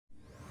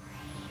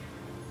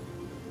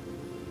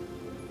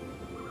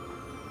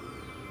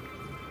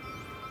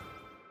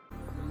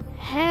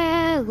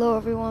Hello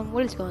everyone,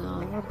 what is going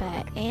on? We're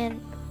back, and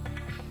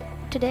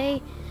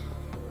today,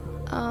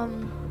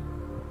 I'm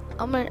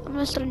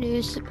gonna start a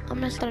new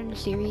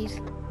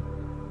series.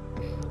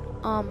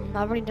 I've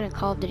already done a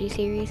Call of Duty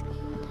series,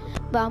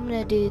 but I'm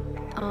gonna do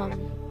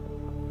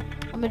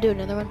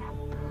another one,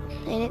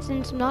 and it's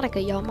in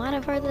Subnatica. Y'all might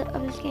have heard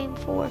of this game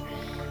before.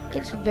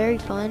 It's very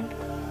fun.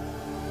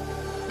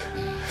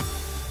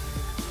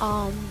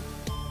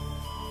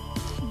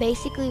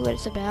 Basically what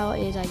it's about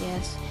is, I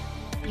guess,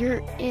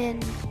 you're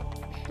in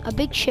a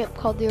big ship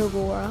called the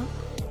Aurora,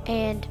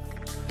 and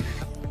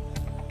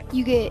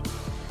it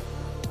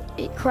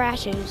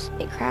crash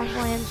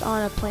lands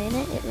on a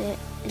planet, and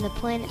the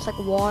planet's like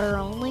water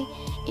only.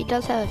 It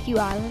does have a few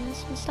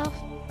islands and stuff,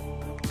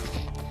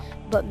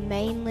 but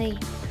mainly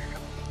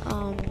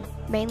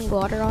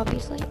water,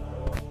 obviously.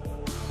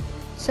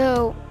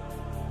 So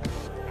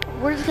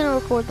we're just gonna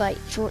record like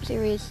short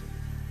series,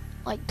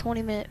 like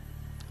 20-minute,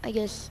 I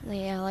guess,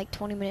 yeah, like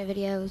 20-minute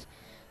videos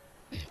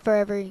for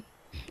every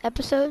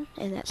episode,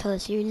 and that's how the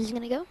series is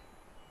gonna go.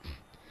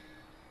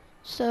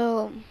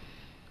 So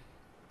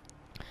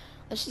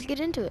let's just get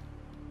into it.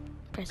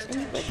 Press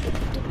any button.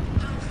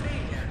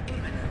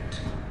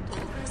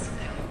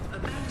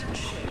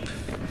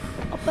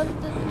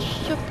 Abandoned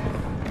ship.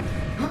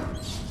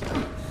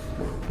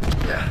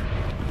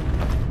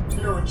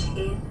 Launch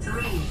in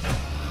 3,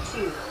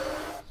 2,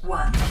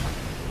 1.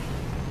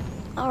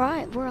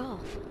 Alright, we're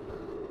off.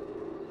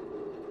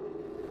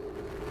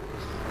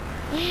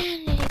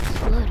 And it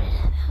exploded.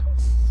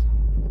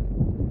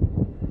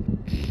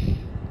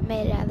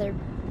 Made it out of there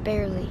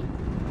barely.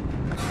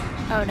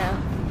 Oh no.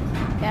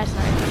 That's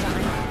not a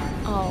design.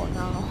 Oh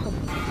no.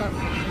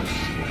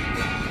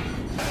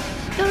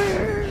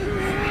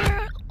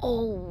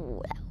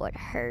 Oh, that would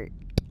hurt.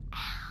 Ow,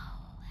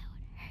 that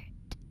would hurt.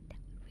 That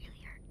would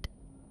really hurt.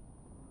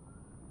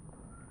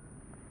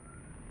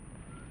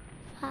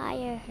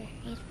 Fire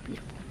is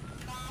beautiful.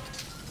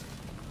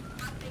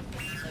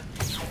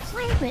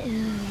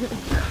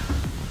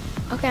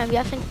 Okay,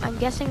 I'm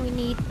guessing we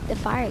need the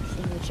fire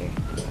extinguisher.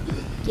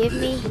 Give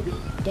me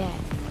that.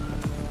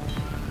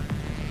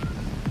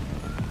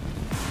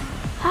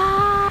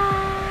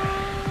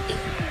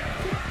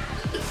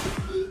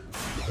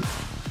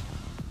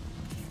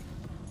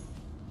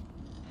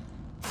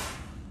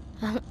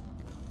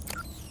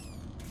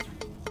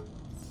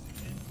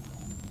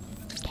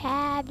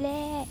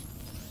 Tablet.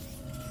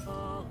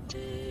 Oh,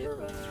 dear.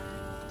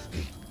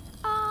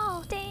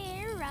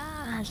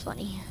 That's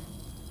funny.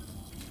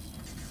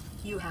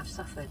 You have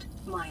suffered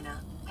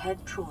minor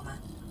head trauma.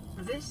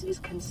 This is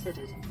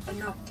considered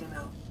an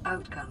optimal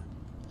outcome.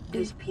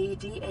 This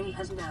PDA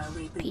has now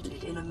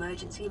rebooted in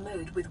emergency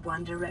mode with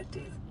one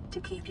directive: to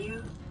keep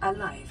you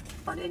alive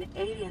on an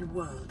alien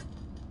world.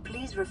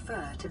 Please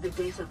refer to the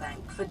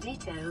databank for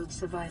detailed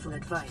survival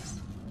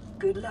advice.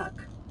 Good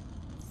luck.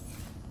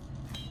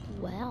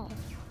 Well.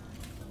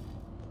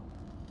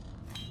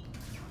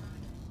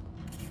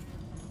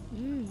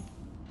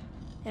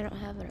 I don't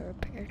have a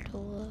repair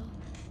tool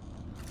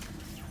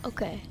though.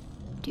 Okay.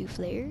 2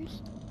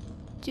 flares,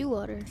 2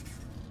 water,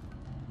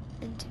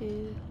 and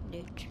 2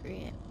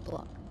 nutrient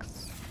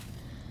blocks.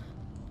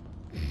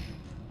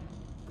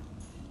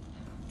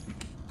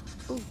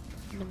 Ooh,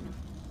 no.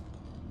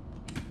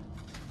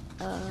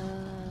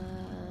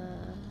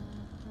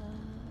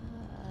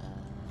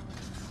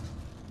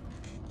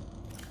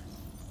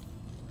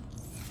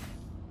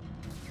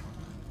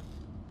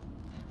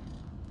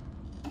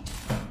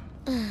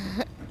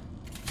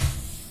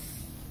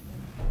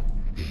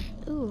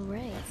 Ooh,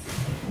 ray.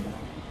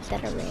 Is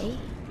that a ray?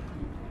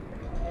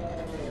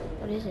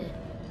 What is it?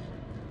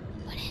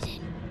 What is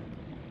it?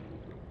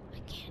 I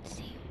can't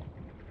see.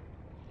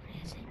 What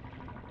is it?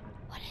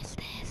 What is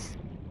this?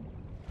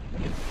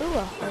 Ooh,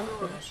 a hole.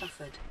 Aurora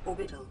suffered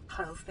orbital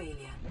hull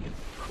failure.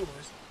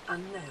 Cause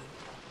unknown.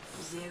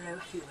 0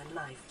 human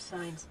life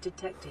signs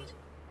detected.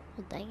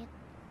 Well, dang it.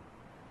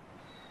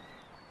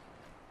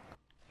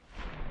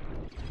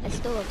 I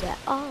still love that.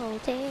 Oh,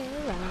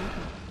 terror.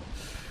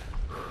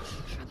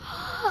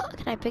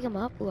 Can I pick him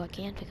up? Ooh, I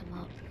can pick him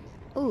up.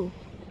 Ooh.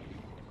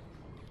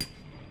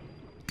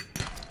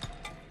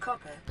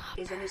 Copper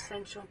is an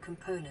essential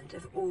component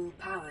of all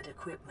powered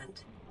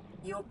equipment.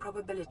 Your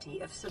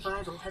probability of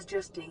survival has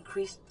just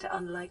increased to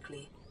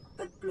unlikely,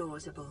 but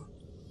plausible.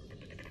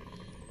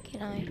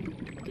 Can I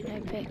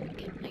pick?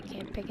 I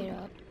can't pick it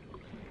up.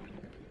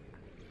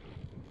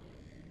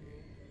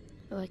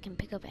 Oh, I can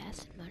pick up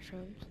acid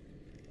mushrooms.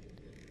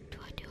 Do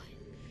I do it?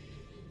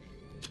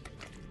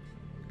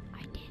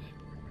 I did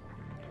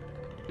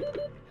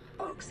it.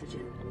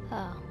 Oxygen.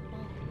 Oh.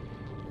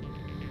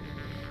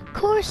 Of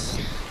course,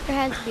 there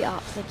has to be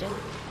oxygen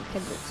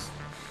because it's,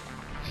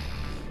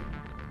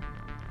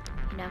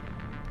 you know.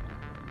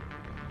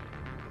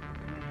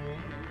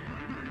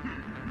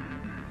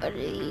 What are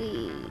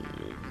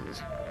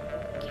these?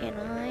 Can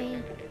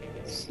I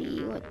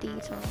see what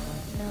these are?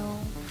 No.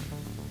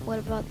 What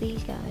about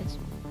these guys?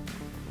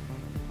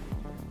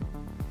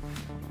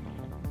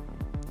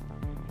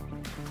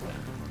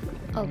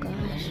 Oh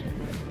gosh.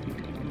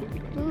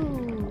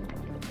 Ooh.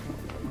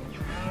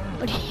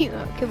 What do you?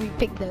 Can we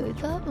pick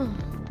those up?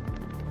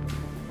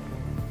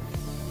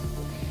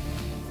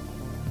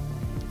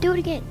 Do it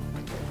again.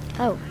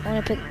 Oh, I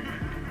wanna pick.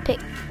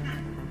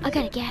 I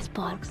got a gas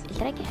pod. Is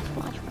that a gas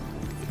pod?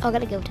 Oh, I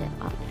gotta go to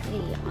Oxford.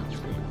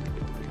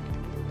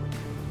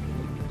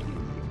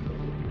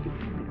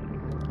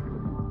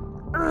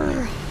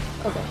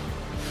 Okay.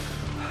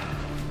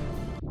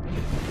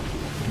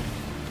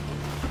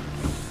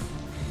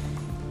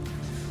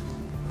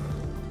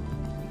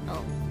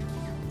 Oh.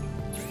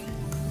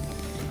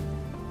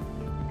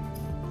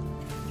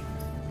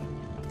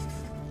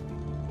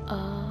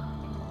 Oh,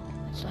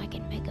 so I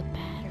can make a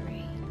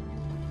battery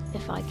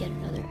if I get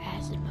another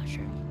acid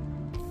mushroom.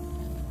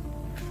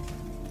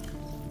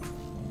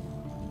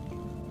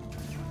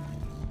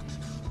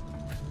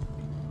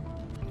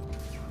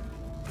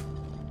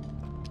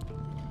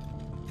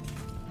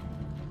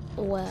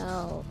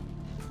 Well,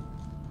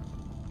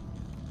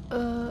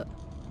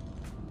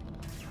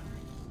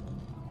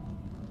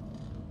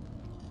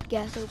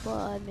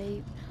 gasopod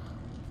maybe.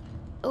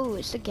 Oh,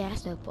 it's the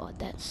gasopod.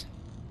 That's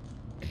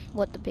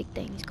what the big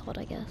thing's called,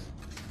 I guess.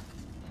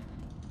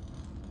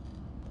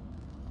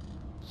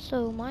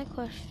 So my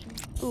question.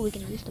 Oh, we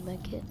can use the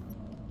med kit.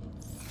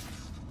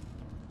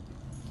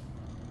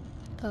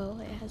 Oh,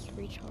 it has to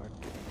recharge.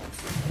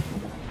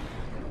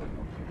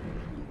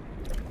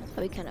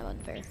 That'd be kind of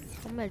unfair.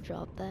 I'm gonna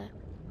drop that.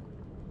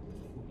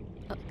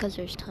 Because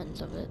there's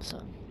tons of it, so.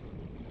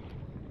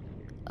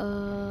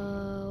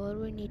 What do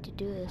we need to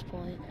do at this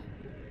point?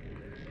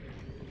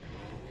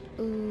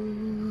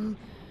 Ooh,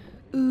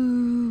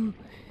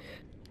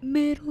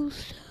 metal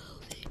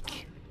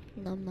salvage.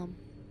 Num num.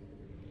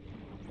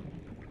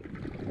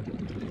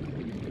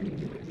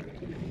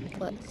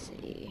 Let's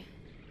see.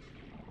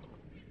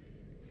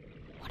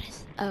 What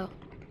is, oh.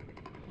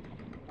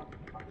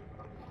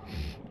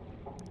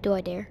 Do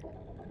I dare?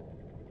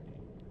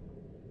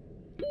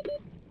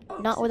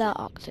 Not without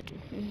oxygen.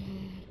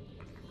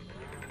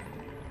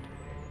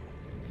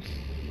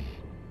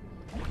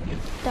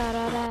 Da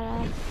da da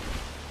da.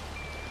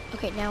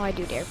 Okay, now I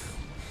do dare.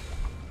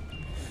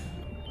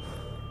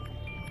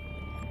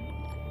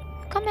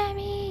 Come at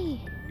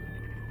me!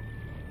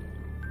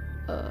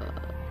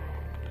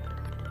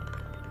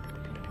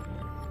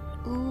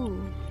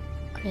 Ooh,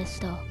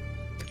 crystal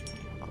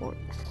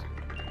quartz.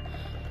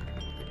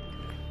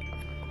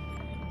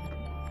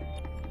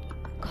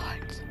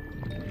 Cards.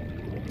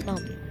 No.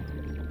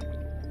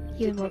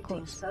 Even more Detecting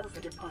quartz.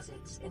 sulfur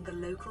deposits in the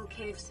local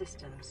cave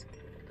systems.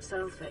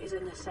 Sulfur is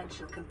an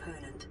essential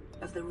component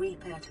of the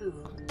repair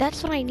tool.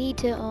 That's what I need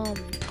to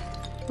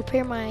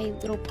repair my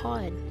little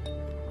pod.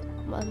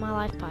 My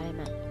life pod, I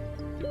meant.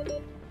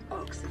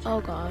 Oxygen. Oh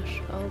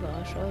gosh, oh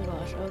gosh, oh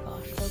gosh, oh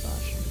gosh, oh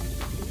gosh.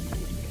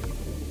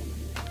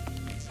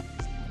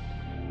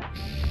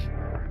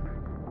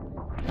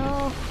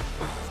 No.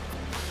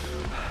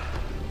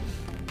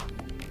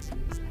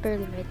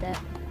 Barely made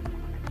that.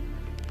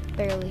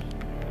 Barely.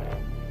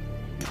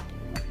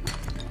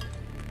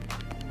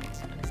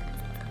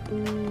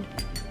 Ooh.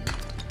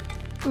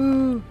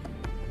 Ooh.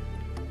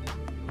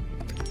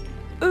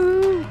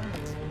 Ooh.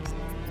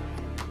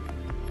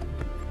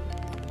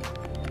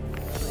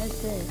 What's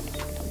this?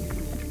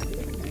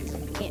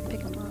 Can't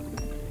pick them up.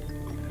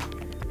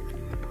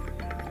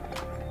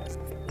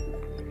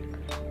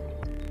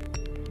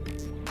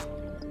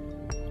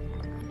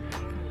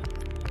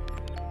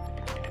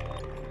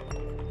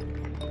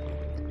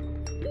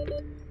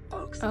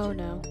 Oxygen. Oh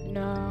no.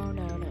 No,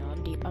 no, no.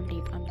 I'm deep, I'm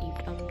deep, I'm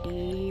deep, I'm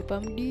deep,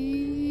 I'm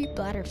deep.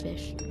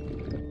 Bladderfish.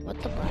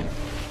 What's a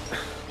bladderfish?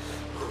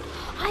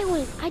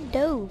 I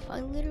dove.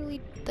 I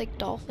literally, like,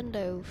 dolphin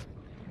dove.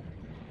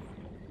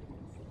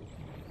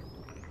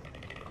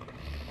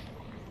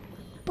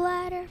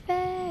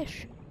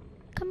 Bladderfish!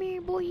 Come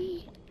here,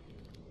 boy.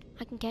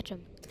 I can catch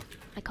him.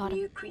 I caught him.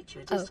 New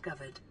creature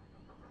discovered.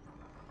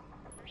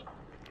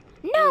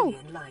 No!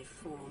 Alien life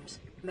forms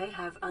may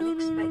have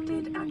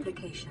unexpected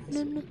applications.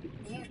 No.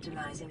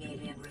 Utilizing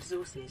alien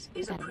resources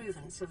is a Got him.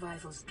 proven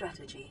survival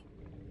strategy.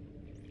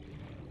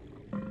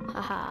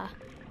 Haha.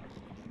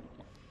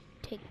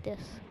 Take this.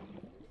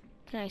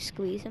 Can I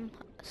squeeze him?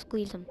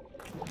 Squeeze him.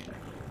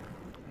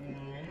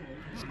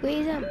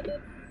 Squeeze him.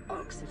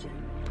 Oxygen.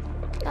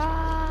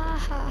 Ah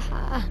ha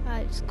ha.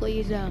 I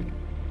squeeze him.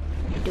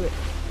 Do it.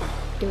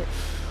 Do it.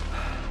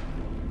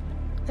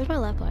 Where's my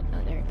left leg?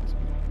 Oh, there it is.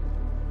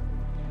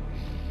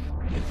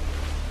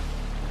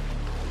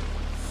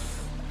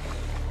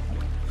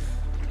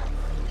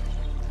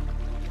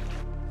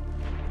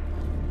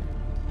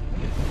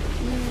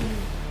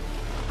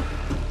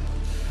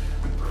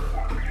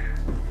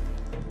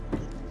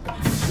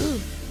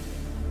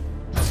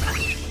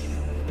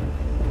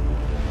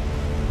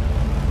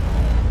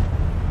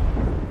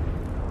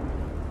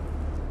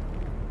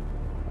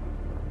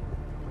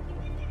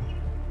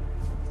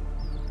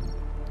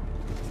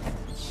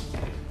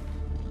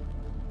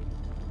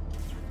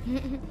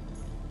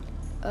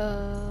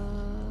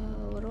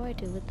 What do I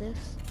do with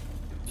this?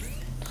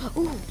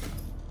 Ooh!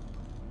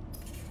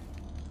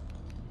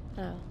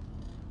 Oh.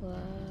 Whoa.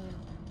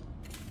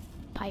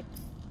 Pipe.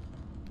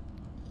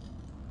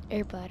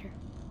 Air bladder.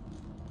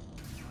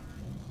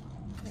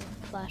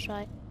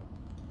 Flashlight.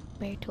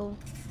 Mirror tool.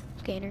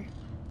 Scanner.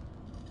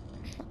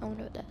 I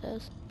wonder what that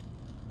does.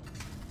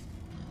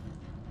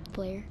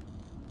 Flare.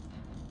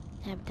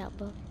 Habitat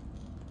bug.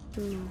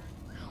 Ooh.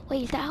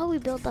 Wait, is that how we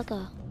build like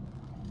a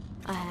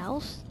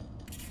house?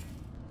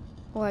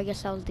 Or I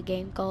guess that was the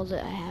game calls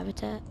it a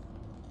habitat.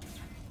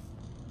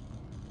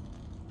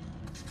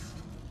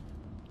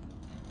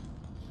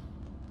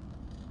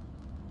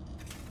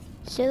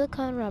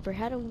 Silicone rubber,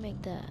 how do we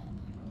make that?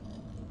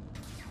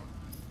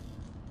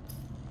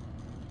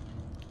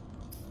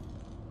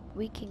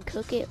 We can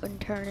cook it and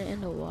turn it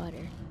into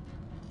water.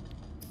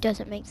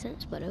 Doesn't make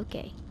sense, but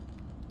okay.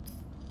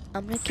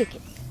 I'm gonna cook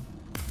it.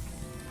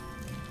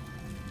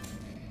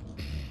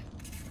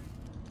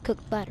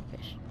 Cooked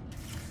bladderfish.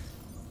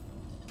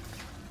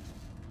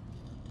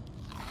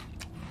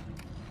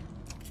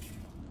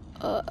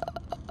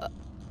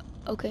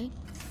 Okay.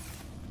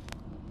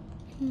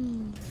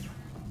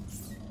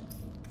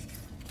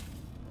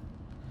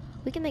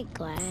 We can make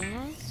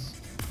glass.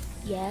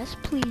 Yes,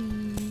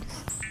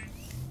 please.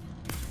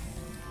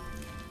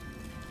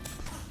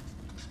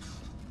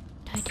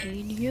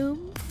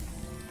 Titanium.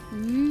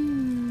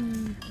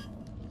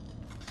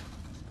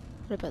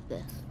 What about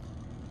this?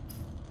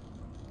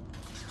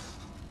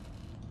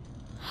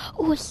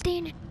 Oh, a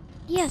standard.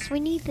 Yes, we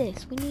need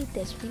this. We need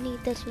this. We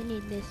need this. We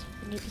need this.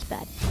 We need this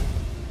bad.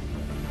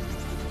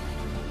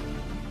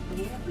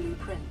 New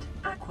blueprint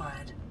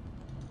acquired.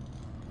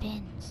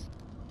 Pins.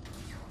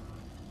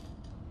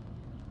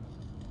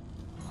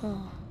 Huh.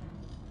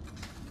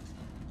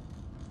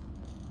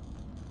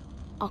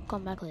 I'll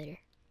come back later.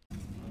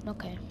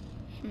 Okay.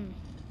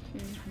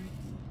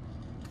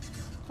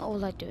 What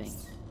was I doing?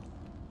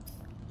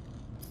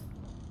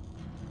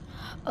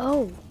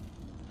 Oh.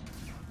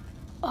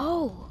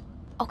 Oh.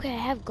 Okay, I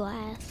have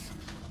glass.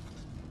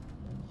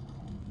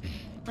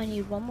 I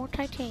need one more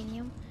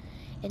titanium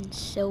and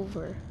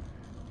silver.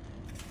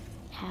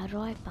 How do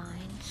I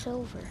find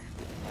silver?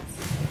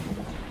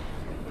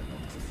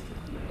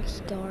 It's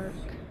dark.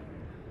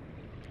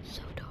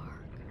 So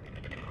dark.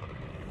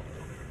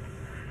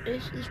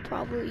 This is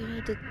probably you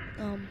need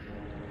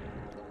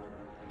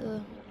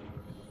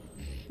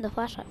the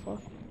flashlight for.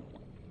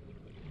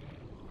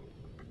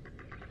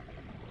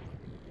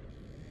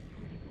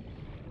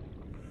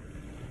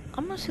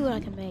 I'm gonna see what I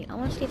can make. I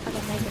wanna see if I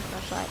can make a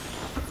flashlight.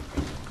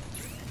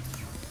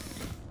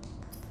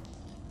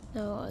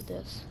 No,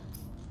 this.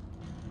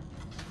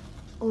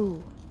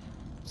 Ooh,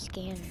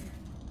 scanner.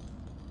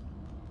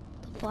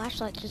 The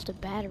flashlight's just a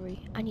battery.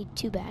 I need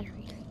 2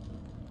 batteries.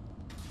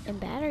 And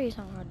batteries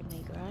aren't hard to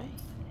make, right?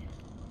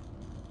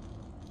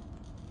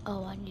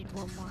 Oh, I need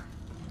 1 more.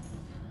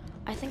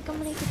 I think I'm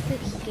gonna get the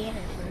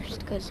scanner first,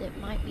 because it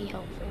might be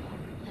helpful.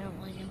 I don't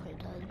really know what it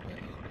does, but...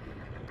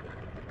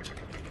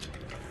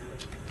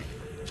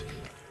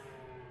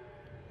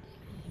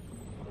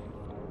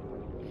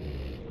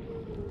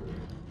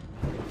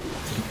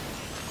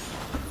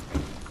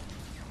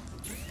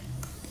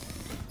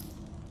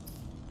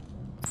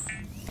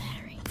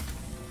 Battery.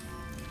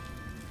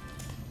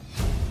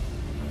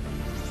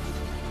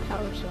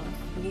 Power cell.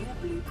 New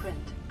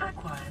blueprint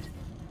acquired.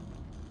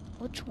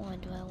 Which one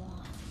do I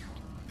want?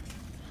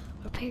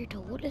 Repair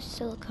tool. What is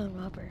silicone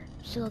rubber?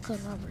 Silicone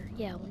rubber.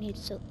 Yeah, we need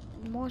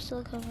more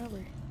silicone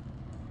rubber.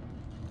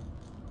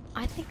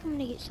 I think I'm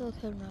gonna get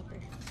silicone rubber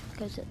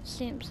because it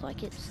seems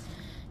like it's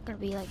gonna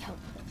be like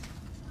helpful.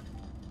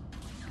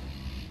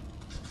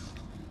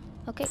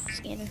 Okay,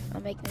 scanner.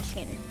 I'm making a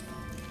scanner.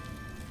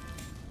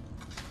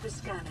 The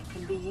scanner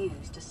can be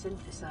used to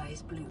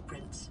synthesize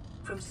blueprints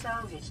from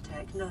salvage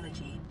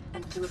technology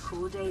and to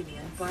record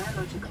alien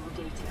biological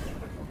data.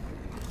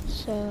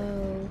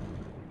 So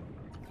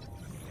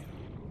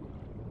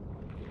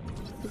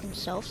we can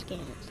self-scan,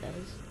 it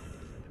says.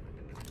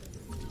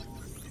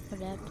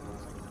 Adapt.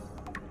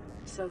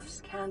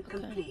 Self-scan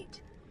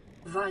complete.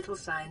 Vital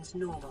signs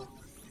normal.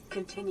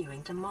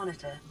 Continuing to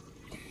monitor.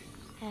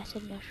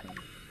 Acid mushroom.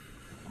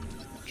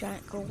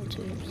 Giant gold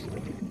tubes.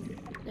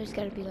 There's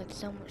gotta be like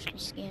so much to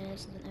scan,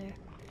 isn't there?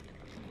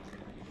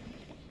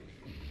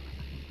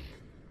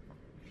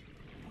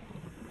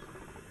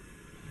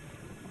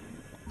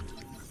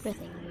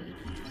 Everything we need.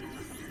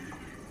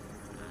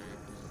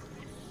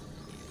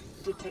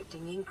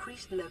 Detecting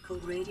increased local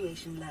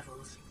radiation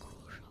levels.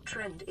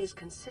 Trend is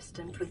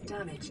consistent with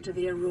damage to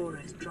the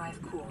Aurora's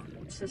drive core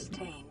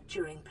sustained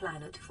during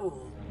planet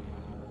fall.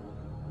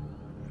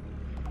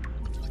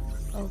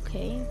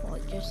 Okay, well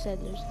it just said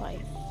there's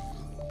life.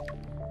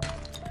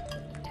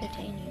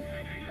 Titanium.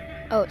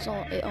 Oh,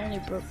 it only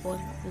broke with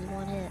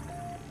 1 hit.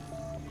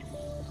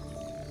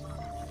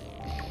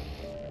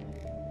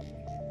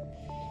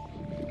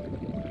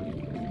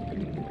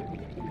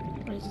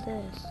 What is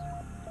this?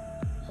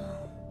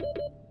 Oh.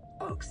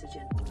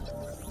 Oxygen.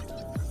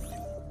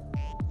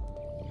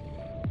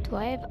 Do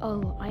I have?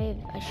 Oh, I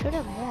should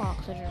have more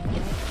oxygen.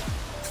 Right?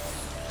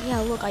 Yeah,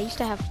 look, I used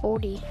to have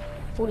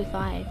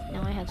 45.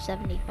 Now I have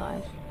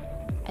 75.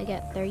 I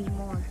got 30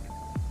 more.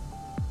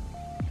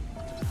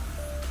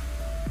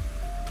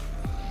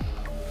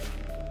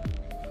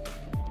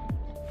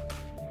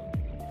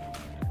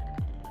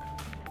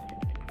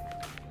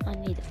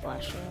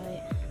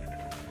 flashlight.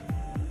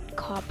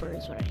 Copper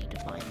is what I need to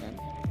find then.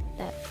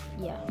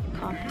 Yeah,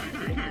 copper.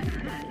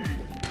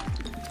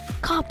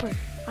 Copper!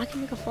 I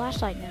can make a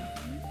flashlight now.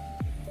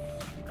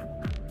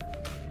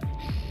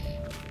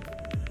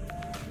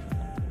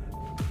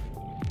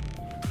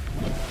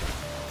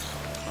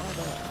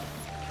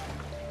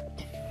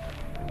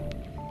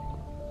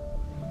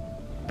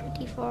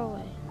 Pretty far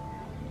away.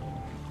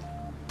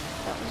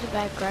 That was a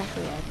bad crash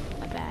we had.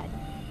 A bad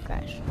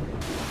crash.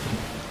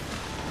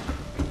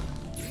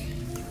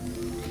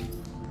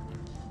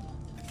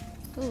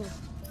 Ooh.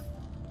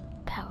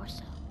 Power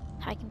cell.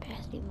 High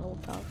capacity mobile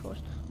power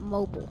source.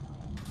 Mobile.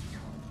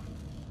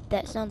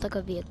 That sounds like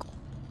a vehicle.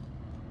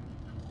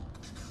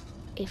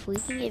 If we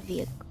can get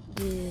vehicle,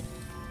 dude,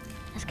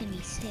 that's gonna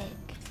be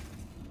sick.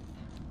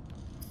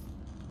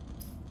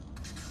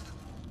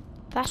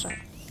 Flashlight.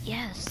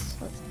 Yes,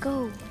 let's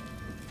go.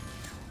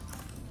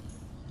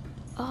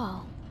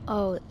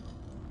 Oh,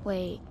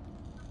 wait.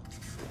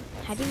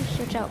 How do you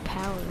switch out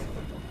power?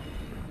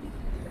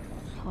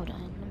 Hold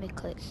on, let me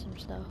click some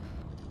stuff.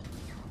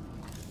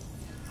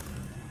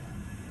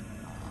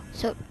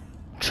 So,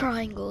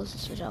 triangles to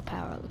switch out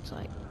power, it looks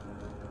like.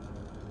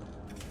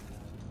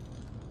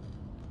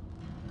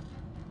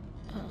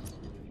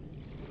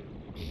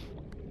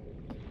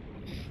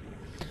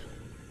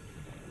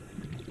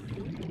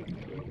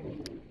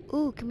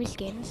 Ooh, can we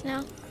scan this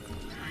now?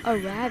 A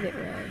rabbit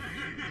ray.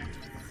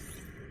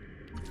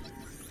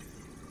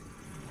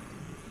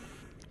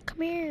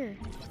 Come here.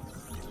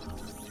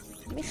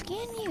 Let me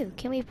scan you.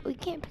 We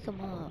can't pick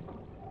them up.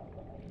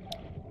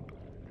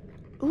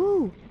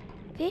 Ooh,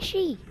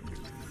 fishy.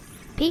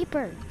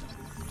 Peeper.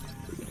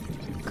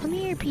 Come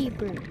here,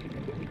 Peeper.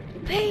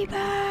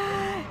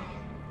 Peeper!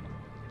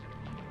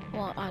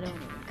 Well, I don't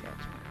even care.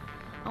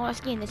 I want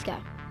to scan this guy.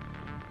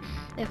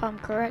 If I'm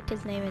correct,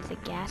 his name is a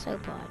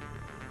gasopod.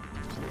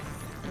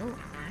 Oh,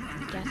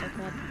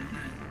 gasopod.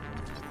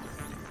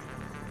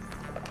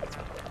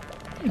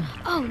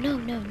 Oh, no.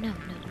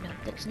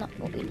 That's not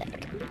what we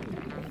like.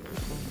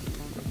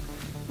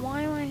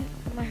 Why am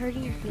I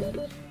hurting your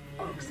feelings?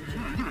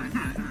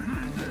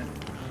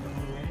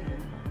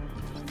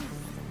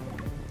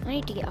 I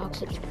need to get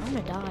oxygen. I'm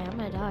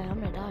gonna die.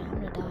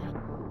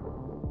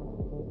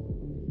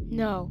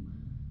 No.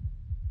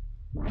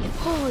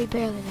 Oh, we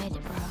barely made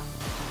it, bro.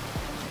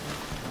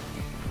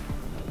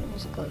 That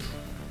was close.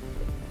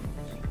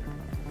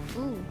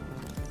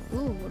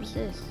 Ooh, what is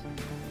this?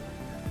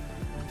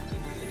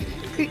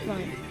 Creep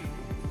mine.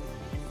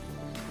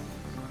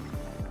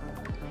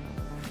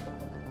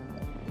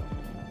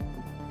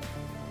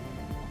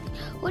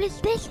 What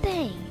is this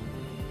thing?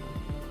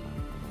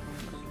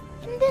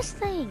 And this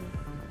thing?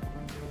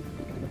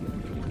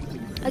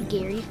 A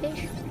Gary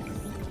fish?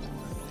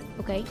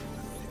 Okay.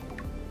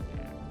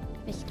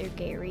 Mr.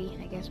 Gary,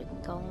 I guess we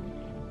can call him.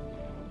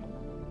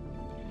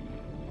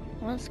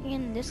 I want to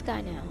scan this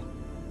guy now.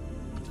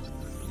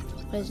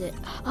 What is it?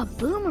 A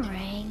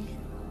boomerang?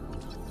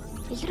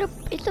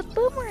 It's a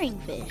boomerang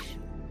fish.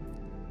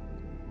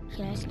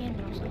 Can I scan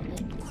it or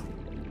something?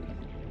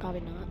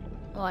 Probably not.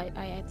 Well,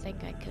 I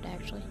think I could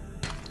actually.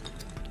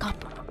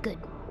 Copper, good.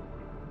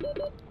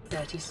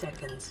 30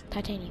 seconds.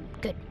 Titanium,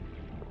 good.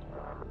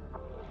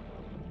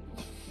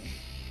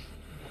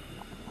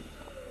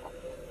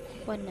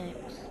 What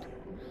next?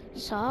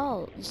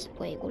 Salt.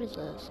 Wait, what is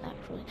this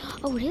actually?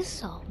 Oh, it is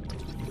salt.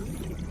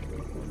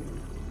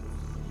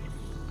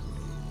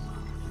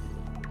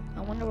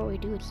 I wonder what we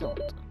do with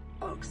salt.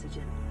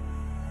 Oxygen.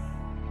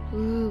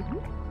 Ooh.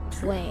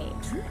 Wait.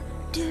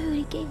 Dude,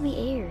 he gave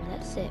me air.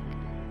 That's sick.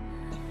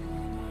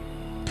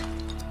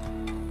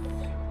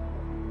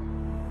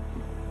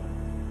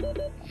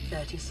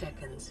 "30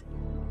 seconds.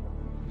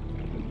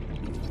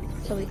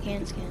 So we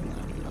can scan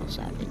them. Oh,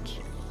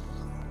 salvage.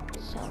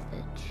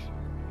 Salvage.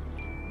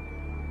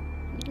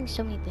 I'm getting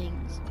so many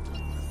things.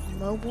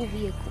 Mobile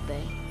vehicle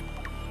bay.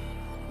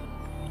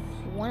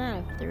 1 out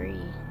of 3.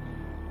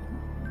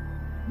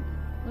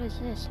 What is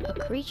this? A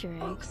creature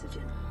egg?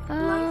 Oxygen. Oh.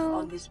 Life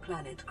on this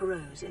planet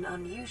grows in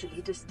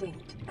unusually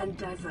distinct and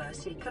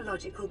diverse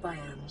ecological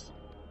biomes.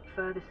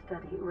 Further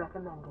study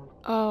recommended.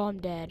 Oh, I'm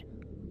dead.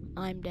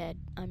 I'm dead.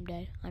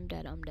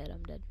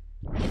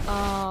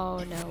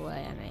 Oh, no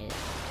way, I made it.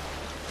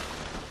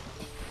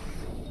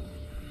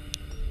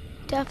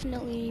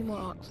 Definitely need more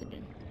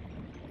oxygen.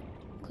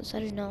 Because I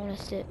do not want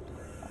to sit.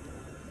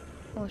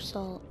 More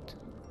salt.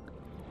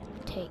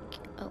 Take.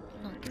 Oh,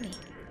 no, give me.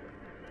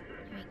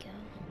 There we go.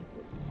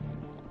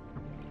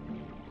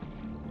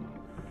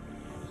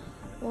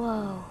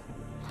 Whoa.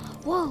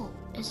 Whoa!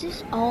 Is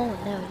this? Oh,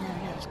 no.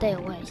 Stay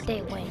away.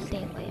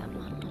 I'm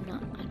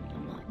not.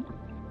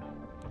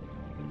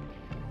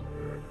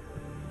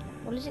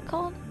 What is it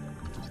called?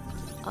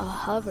 A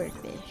hovered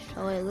fish.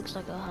 Oh, it looks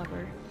like a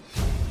hover.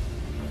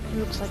 It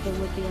looks like it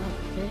would be a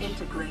hover fish.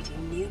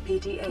 Integrating new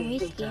PDA Can we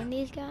data. scan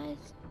these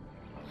guys?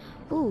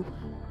 Ooh,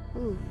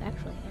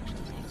 actually.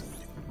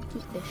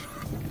 Food fish.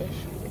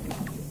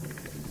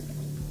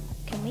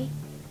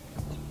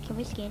 Can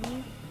we scan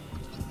you?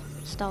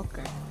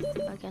 Stalker.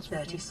 I guess we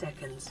 30 can.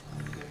 seconds.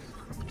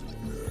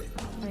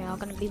 Are y'all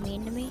gonna be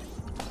mean to me?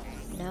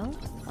 No?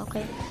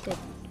 Okay, good.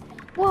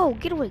 Whoa,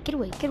 get away, get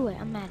away, get away.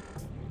 I'm mad.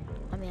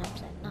 I mean, I'm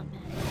sad, not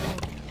mad.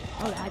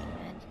 Oh, I'd be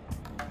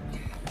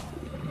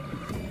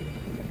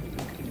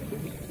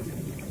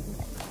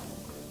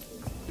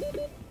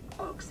mad.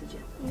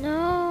 Oxygen.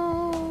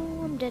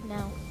 No, I'm dead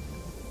now.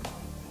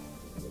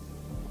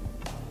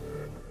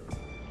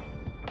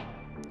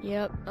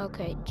 Yep,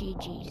 okay,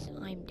 GG's.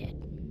 I'm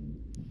dead.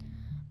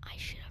 I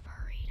should have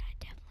hurried. I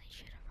definitely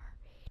should have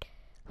hurried.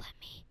 Let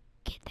me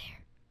get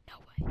there. No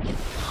way.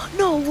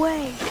 No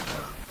way!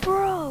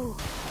 Bro!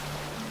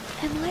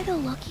 Am I the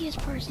luckiest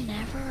person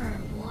ever or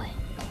what?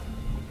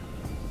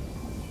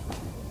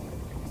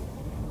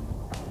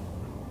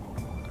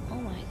 Oh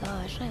my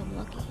gosh, I am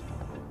lucky.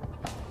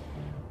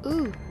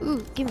 Ooh,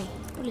 gimme.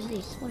 What is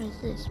this? What is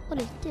this?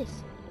 What is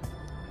this?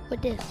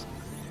 What this?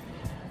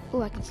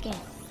 Ooh, I can scan.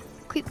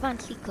 Creepvine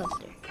seed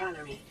cluster.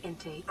 Calorie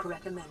intake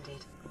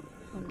recommended.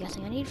 I'm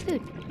guessing I need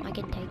food. I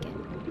can take it.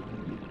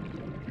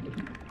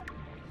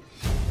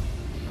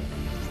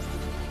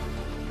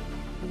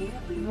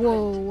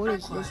 Whoa, what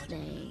is this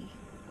thing?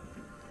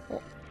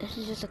 Oh, this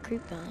is just a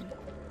creepvine.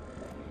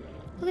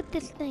 Look at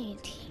this thing.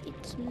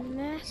 It's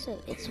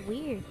massive. It's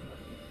weird.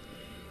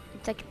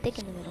 It's like thick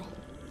in the middle.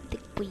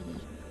 Thick weedy.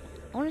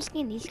 I want to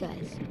scan these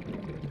guys.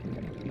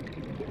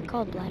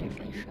 Called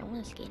bladderfish. I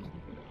want to scan it.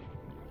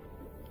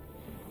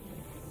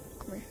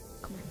 Come here.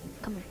 Come here.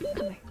 Come here.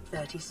 Come here.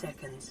 30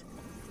 seconds.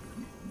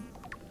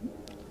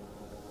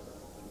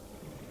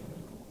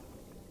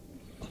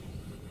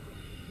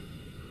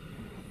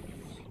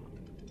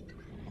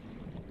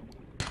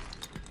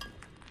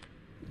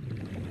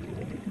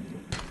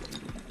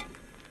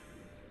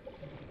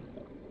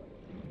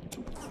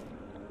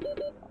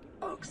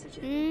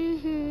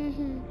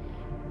 Oxygen.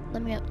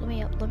 Let me up, let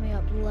me up, let me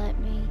up, let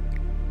me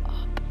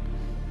up.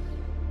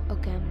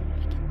 Okay, I'm gonna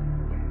make it.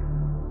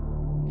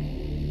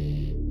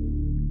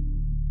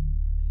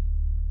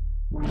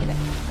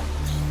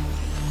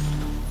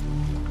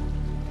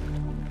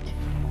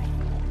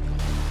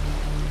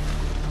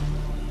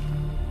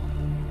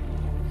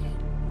 Okay.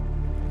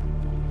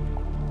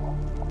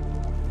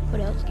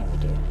 What else can we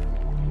do?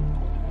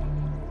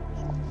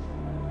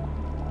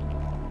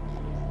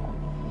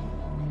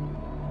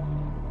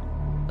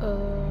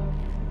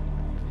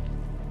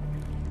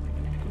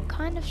 I'm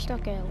kind of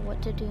stuck at what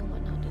to do and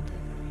what not to do.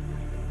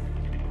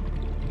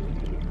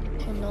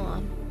 Oh no,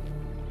 I'm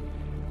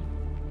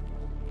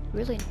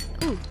really.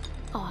 Ooh!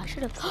 Oh, I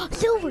should have.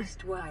 Silver!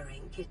 Waste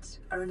wiring kits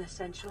are an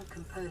essential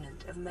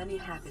component of many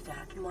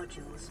habitat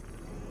modules.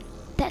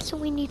 That's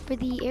what we need for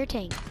the air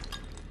tank.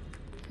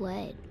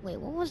 Lead. Wait,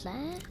 what was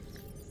that?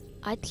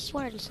 I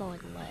swear I just saw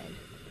like lead.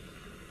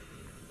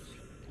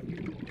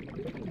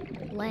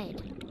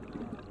 Lead.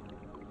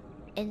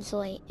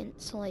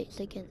 Insulates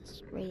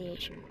against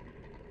radiation.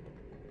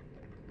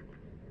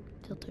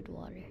 Filtered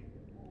water.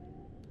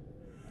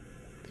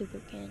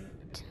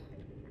 Lubricant.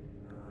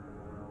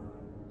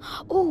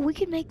 Oh, we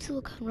could make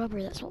silicone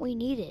rubber. That's what we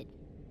needed.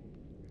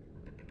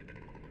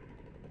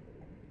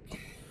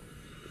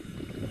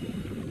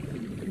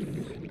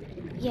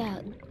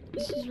 Yeah,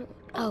 this is.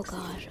 Oh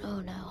gosh.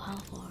 Oh no. How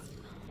far?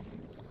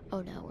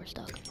 Oh no, we're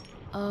stuck.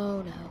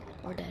 Oh no,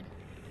 we're dead.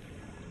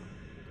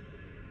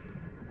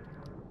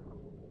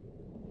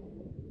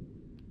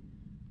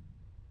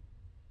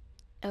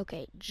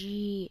 Okay,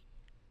 G.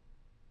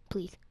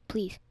 Please,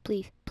 please,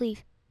 please,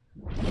 please.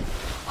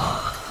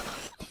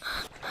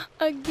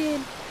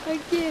 Again,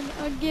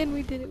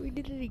 we did it. We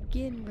did it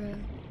again, bro.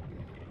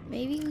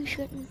 Maybe we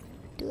shouldn't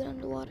do it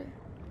underwater.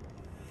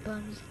 But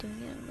I'm just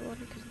doing it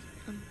underwater because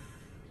I'm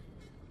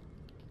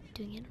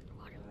doing it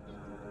underwater.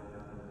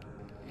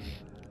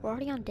 We're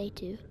already on day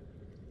 2.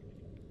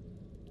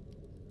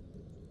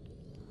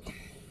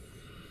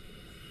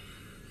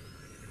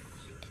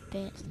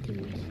 Advanced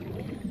theories.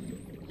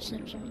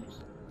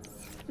 Assumptions.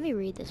 Let me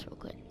read this real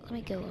quick. Let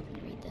me go up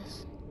and read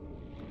this.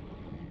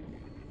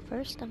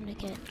 First, I'm gonna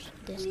catch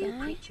this New guy.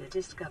 creature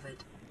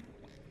discovered.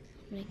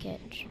 I'm gonna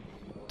catch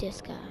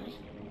this guy.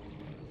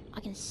 I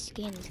can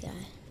scan this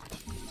guy.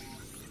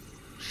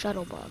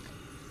 Shuttle bug.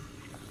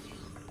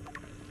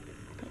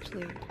 That's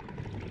weird.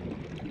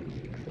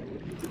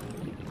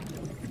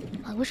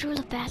 I wish there was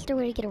a faster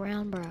way to get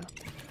around, bro.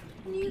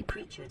 New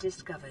creature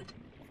discovered.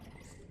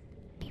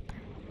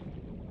 Peeper.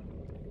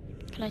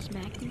 Can I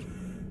smack him?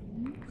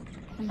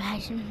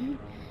 Imagine.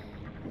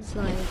 It's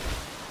like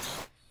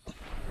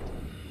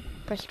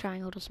press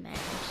triangle to smack or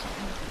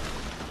something.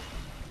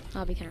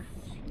 I'll be kind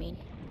of mean.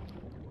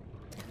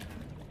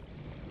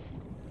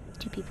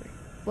 2 peeper.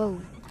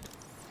 Whoa.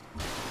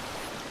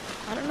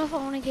 I don't know if I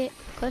want to get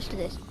close to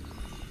this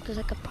because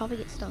I could probably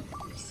get stung.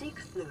 Seek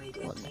fluid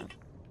Well, no. intake.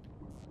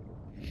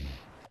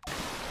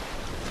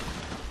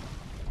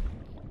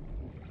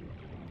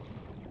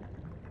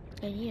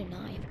 I need a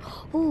knife.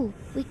 Oh,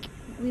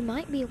 we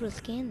might be able to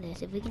scan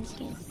this if we can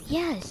scan.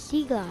 Yes,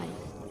 sea glide.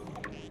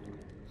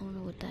 I don't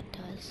know what that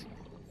does.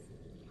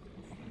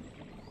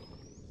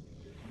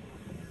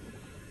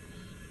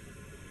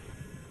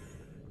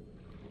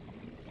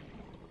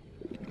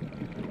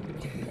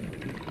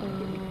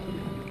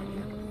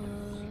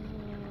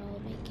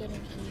 get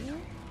in here?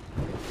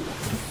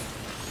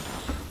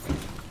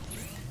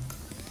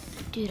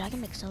 Dude, I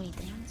can make so many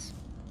things.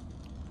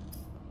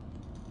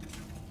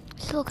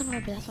 Silicon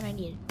rubber, that's what I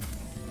needed.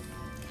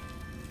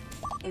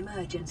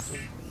 Emergency.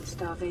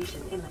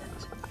 Starvation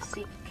imminent.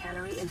 Seek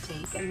calorie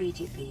intake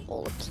immediately.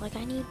 Well, looks like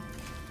I need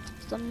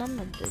some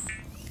num-num food.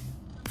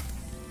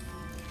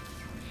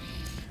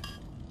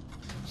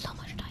 So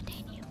much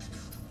titanium.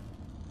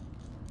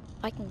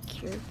 I can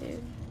cure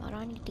food. Why do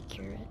I need to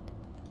cure it?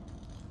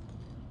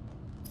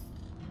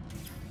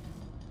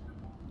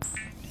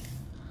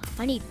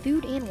 I need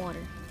food and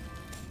water.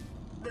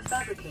 The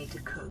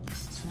fabricator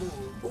cooks small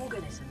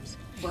organisms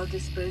while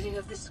disposing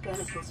of the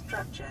skeletal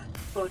structure,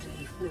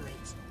 bodily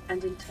fluids,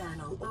 and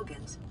internal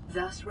organs,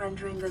 thus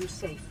rendering them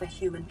safe for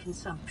human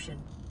consumption.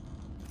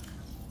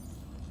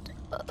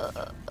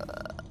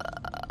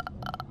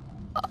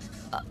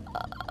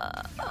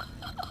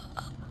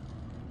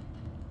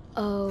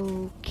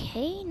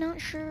 Okay, not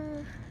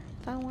sure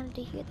if I wanted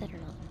to hear that or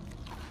not.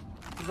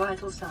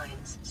 Vital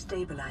signs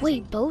stabilizing.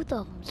 Wait, both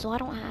of them, so I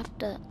don't have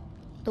to.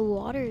 The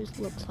water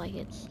looks like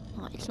it's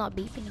not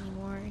beeping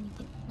anymore or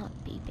anything. Not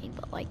beeping,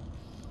 but like,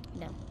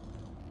 no.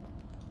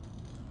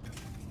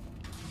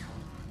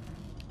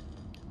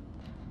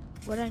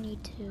 What do I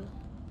need to?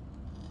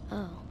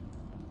 Oh.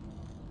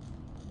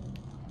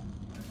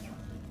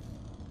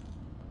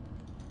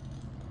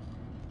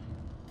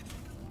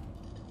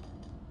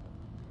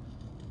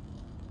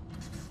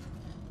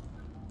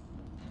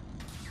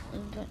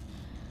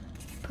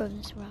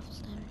 Proven survival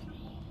standard.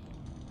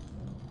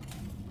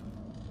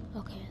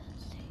 Okay,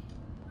 let's see.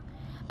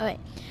 Alright,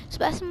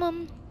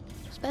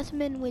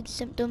 specimen with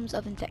symptoms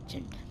of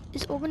infection.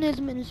 This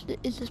organism is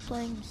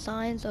displaying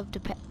signs of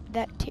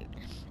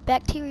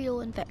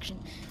bacterial infection.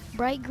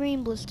 Bright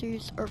green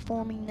blisters are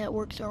forming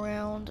networks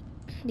around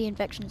the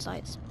infection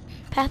sites.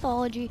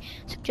 Pathology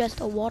suggests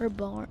a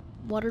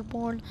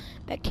waterborne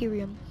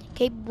bacterium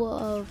capable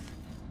of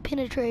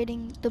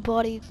penetrating the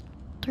body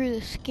through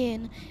the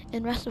skin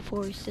and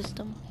respiratory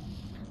system,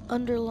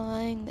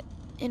 underlying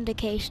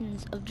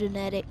indications of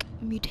genetic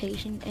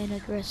mutation and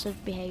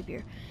aggressive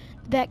behavior.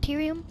 The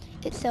bacterium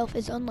itself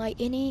is unlike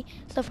any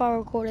so far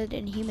recorded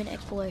in human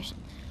exploration.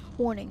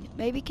 Warning,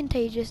 may be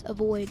contagious.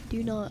 Avoid,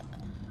 do not,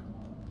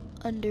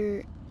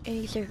 under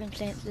any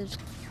circumstances,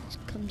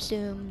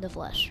 consume the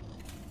flesh.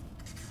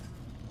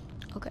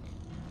 Okay.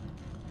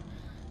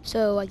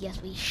 So I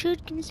guess we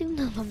should consume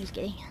them. I'm just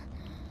kidding.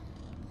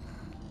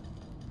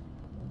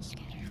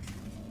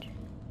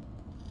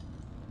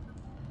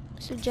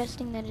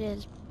 Suggesting that it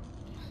is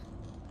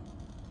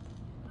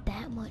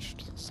that much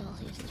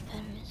Celsius is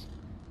better.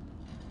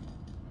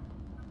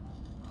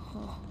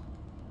 Huh.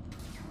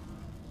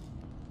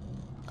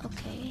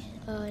 Okay,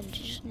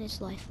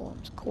 indigenous life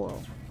forms: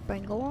 coral,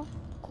 brain coral,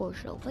 coral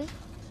shellfish,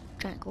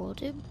 giant coral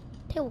tube,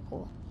 table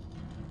coral.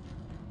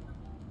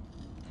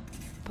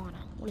 Fauna,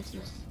 what is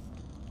this?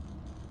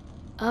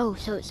 Oh,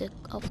 so it's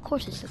of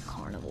course it's a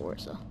carnivore,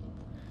 so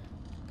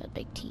got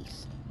big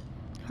teeth.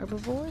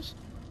 Herbivores,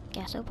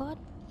 gasopod,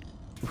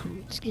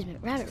 excuse me,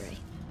 rabbit ray.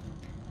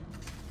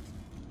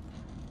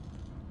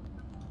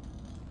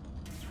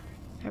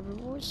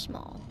 Herbivores,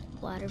 small,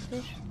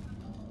 bladderfish,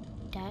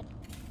 dat,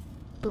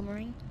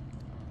 boomerang,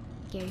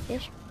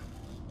 garyfish,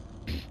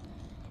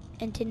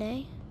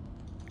 antennae,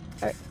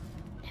 or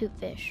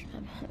hoopfish.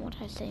 What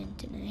did I say,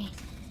 antennae?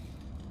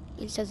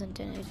 It says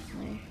antennae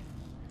there.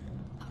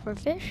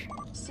 Pufferfish,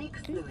 Seek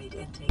fluid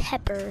intake.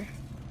 pepper,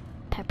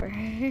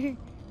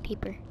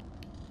 peeper.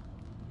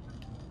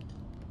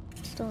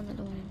 Still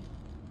another one.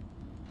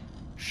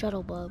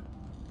 Shuttlebug.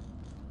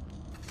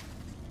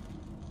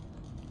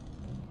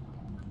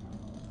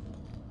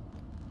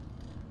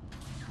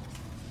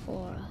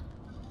 Flora.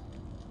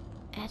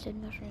 Acid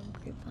mushroom,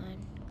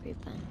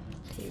 grapevine,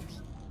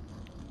 seeds.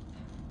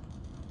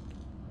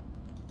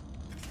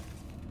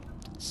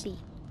 C.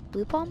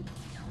 Blue palm,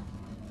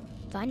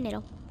 vine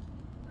nettle,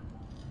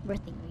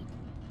 birthing reed.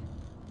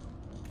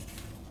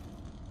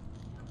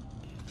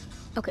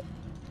 Okay.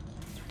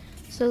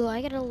 So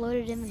I got a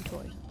loaded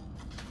inventory.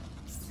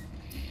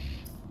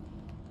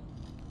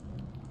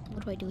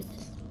 What do I do with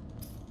this?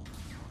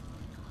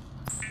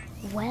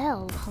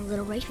 Well, a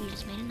little Rafie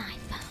just made a knife.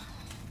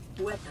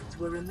 Weapons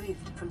were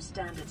removed from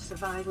standard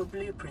survival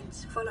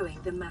blueprints following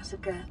the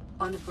massacre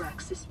on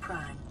Abraxas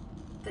Prime.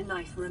 The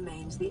knife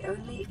remains the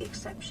only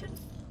exception.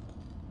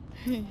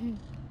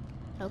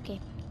 Okay.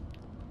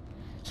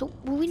 So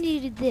we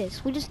needed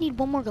this. We just need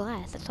one more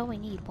glass. That's all we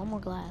need. One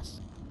more glass.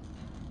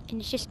 And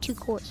it's just 2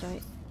 quartz,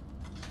 right?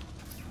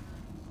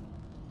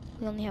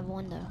 We only have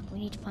 1 though. We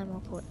need to find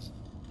more quartz.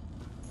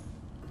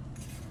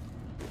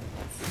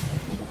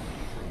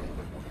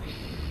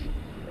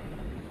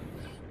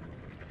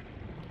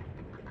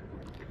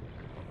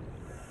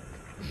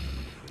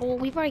 Well,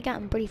 we've already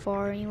gotten pretty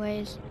far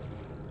anyways.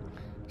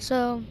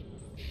 So,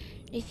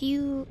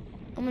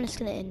 I'm just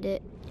gonna end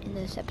it in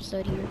this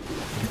episode here.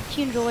 If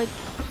you enjoyed,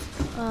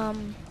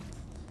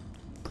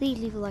 please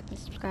leave a like and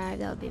subscribe.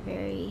 That would be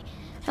very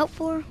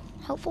helpful,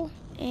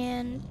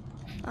 and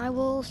I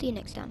will see you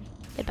next time.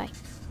 Goodbye.